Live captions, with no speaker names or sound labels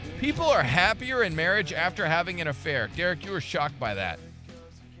People are happier in marriage after having an affair. Derek, you were shocked by that.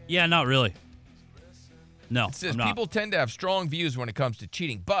 Yeah, not really. No, It says I'm not. people tend to have strong views when it comes to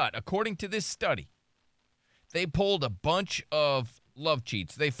cheating, but according to this study, they polled a bunch of love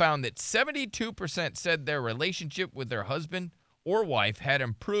cheats. They found that 72% said their relationship with their husband or wife had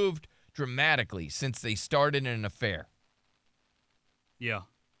improved dramatically since they started an affair. Yeah.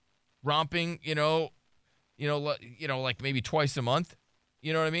 Romping, like maybe twice a month.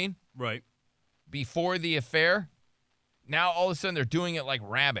 You know what I mean? Right. Before the affair. Now all of a sudden they're doing it like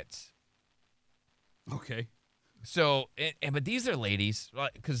rabbits. Okay. So, but these are ladies,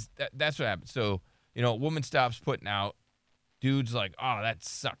 because that's what happens. So, a woman stops putting out. Dude's like, oh, that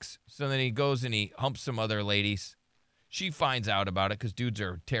sucks. So then he goes and he humps some other ladies. She finds out about it because dudes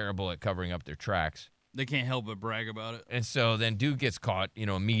are terrible at covering up their tracks. They can't help but brag about it. And so then dude gets caught,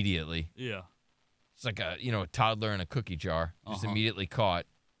 immediately. Yeah. It's like a toddler in a cookie jar, just immediately caught.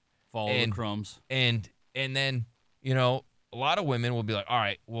 Follow the crumbs. And then, a lot of women will be like, all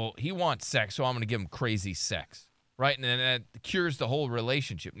right, well, he wants sex, so I'm going to give him crazy sex, right? And then that cures the whole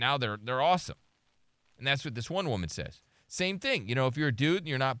relationship. Now they're awesome. And that's what this one woman says. Same thing. If you're a dude and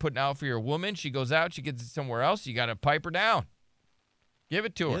you're not putting out for your woman, she goes out, she gets it somewhere else, you got to pipe her down. Give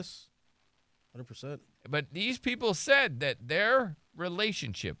it to her. Yes, 100%. But these people said that their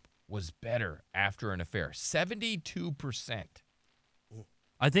relationship was better after an affair. 72%.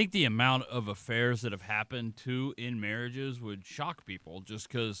 I think the amount of affairs that have happened, too, in marriages would shock people just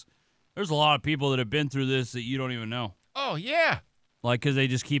because there's a lot of people that have been through this that you don't even know. Oh, yeah. Like, because they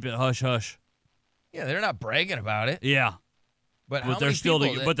just keep it hush-hush. Yeah, they're not bragging about it. Yeah. But they're still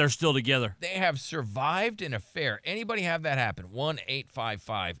together. They have survived an affair. Anybody have that happen?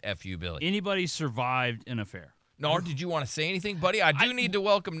 1-855-FU-Billy. Anybody survived an affair? Nard, did you want to say anything, buddy? I need to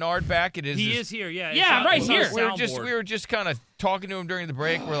welcome Nard back. He is here, yeah. Yeah, I'm right here. We were just kind of talking to him during the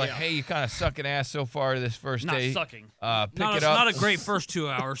break. We're like, hey, you kind of sucking ass so far this first Not day. sucking. Pick it up. Not a great first 2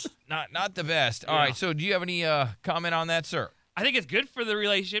 hours. Not the best. All right, so do you have any comment on that, sir? I think it's good for the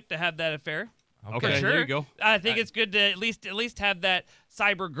relationship to have that affair. Okay, sure. there you go. I think it's good to at least have that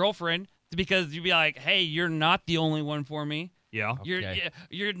cyber girlfriend because you'd be like, hey, you're not the only one for me. Yeah.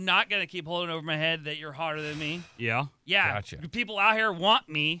 You're not gonna keep holding over my head that you're hotter than me. Yeah. Yeah. Gotcha. People out here want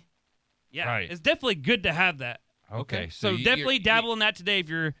me. Yeah. Right. It's definitely good to have that. Okay. So definitely dabble in that today if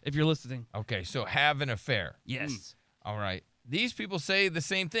you're listening. Okay, so have an affair. Yes. All right. These people say the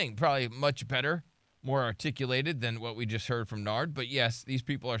same thing, probably much better, more articulated than what we just heard from Nard. But yes, these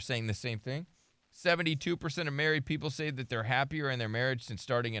people are saying the same thing. 72% of married people say that they're happier in their marriage since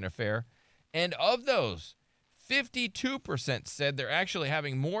starting an affair. And of those, 52% said they're actually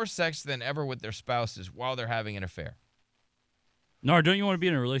having more sex than ever with their spouses while they're having an affair. Nard, don't you want to be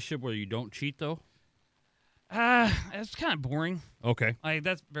in a relationship where you don't cheat, though? It's kind of boring. Okay. Like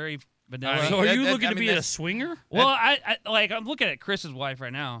that's very vanilla. I mean, So are you looking I to mean, be a that's- swinger? well, I'm looking at Chris's wife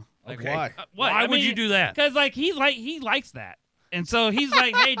right now. Like, Okay. Why? What? Why would you do that? Because he likes that, and so he's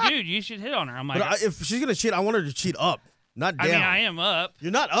like, "Hey, dude, you should hit on her." I'm like, But if she's gonna cheat, I want her to cheat up, not down. I mean, I am up.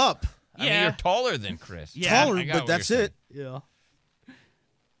 You're not up. I mean, Yeah. you're taller than Chris. Yeah. Taller, I got but what that's you're it. Yeah.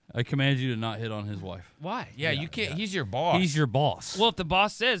 I command you to not hit on his wife. Why? Yeah, you can't. He's your boss. He's your boss. Well, if the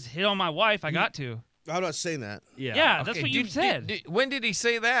boss says hit on my wife, I got to. I'm not saying that. Yeah, that's Okay, what you said. when did he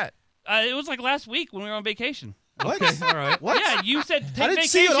say that? It was like last week when we were on vacation. What? All right. What? Yeah, you said take I didn't vacation.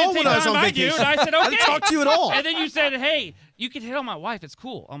 see you at all take when I was time on I do, vacation. and I said okay. I didn't talk to you at all. And then you said, hey, you can hit on my wife. It's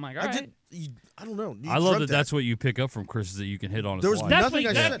cool. I'm like, all I right. did. I don't know. You I love dreamt that that's what you pick up from Chris is that you can hit on his There was wife. That's nothing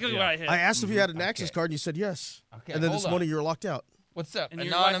what, I that's said. good what I hit. I asked if you had an access card, and you said yes. Okay, And then hold this on. morning you were locked out. What's up, And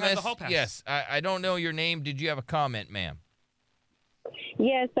your wife has anonymous? the hall pass. Yes, I don't know your name. Did you have a comment, ma'am?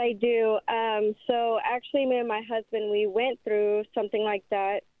 Yes, I do. So actually, me and my husband, we went through something like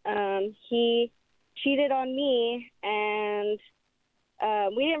that. He cheated on me, and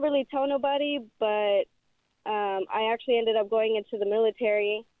we didn't really tell nobody, but I actually ended up going into the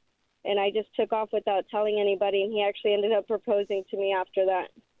military, and I just took off without telling anybody, and he actually ended up proposing to me after that.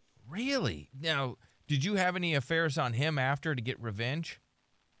 Really? Now, did you have any affairs on him after to get revenge?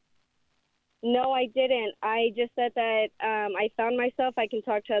 No, I didn't. I just said that I found myself I can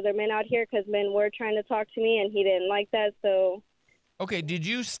talk to other men out here because men were trying to talk to me, and he didn't like that, so... Okay, did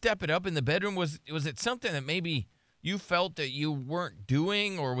you step it up in the bedroom? Was it something that maybe you felt that you weren't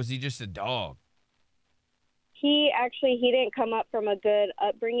doing, or was he just a dog? He didn't come up from a good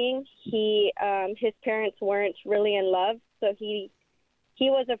upbringing. His parents weren't really in love, so he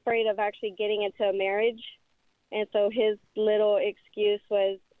was afraid of actually getting into a marriage, and so his little excuse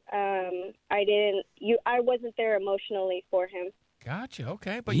was, I wasn't there emotionally for him. Gotcha.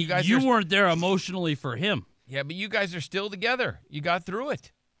 Okay, but you guys weren't there emotionally for him. Yeah, but you guys are still together. You got through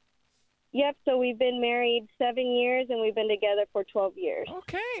it. Yep. So we've been married 7 years, and we've been together for 12 years.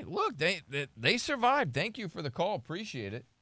 Okay, look, they survived. Thank you for the call. Appreciate it.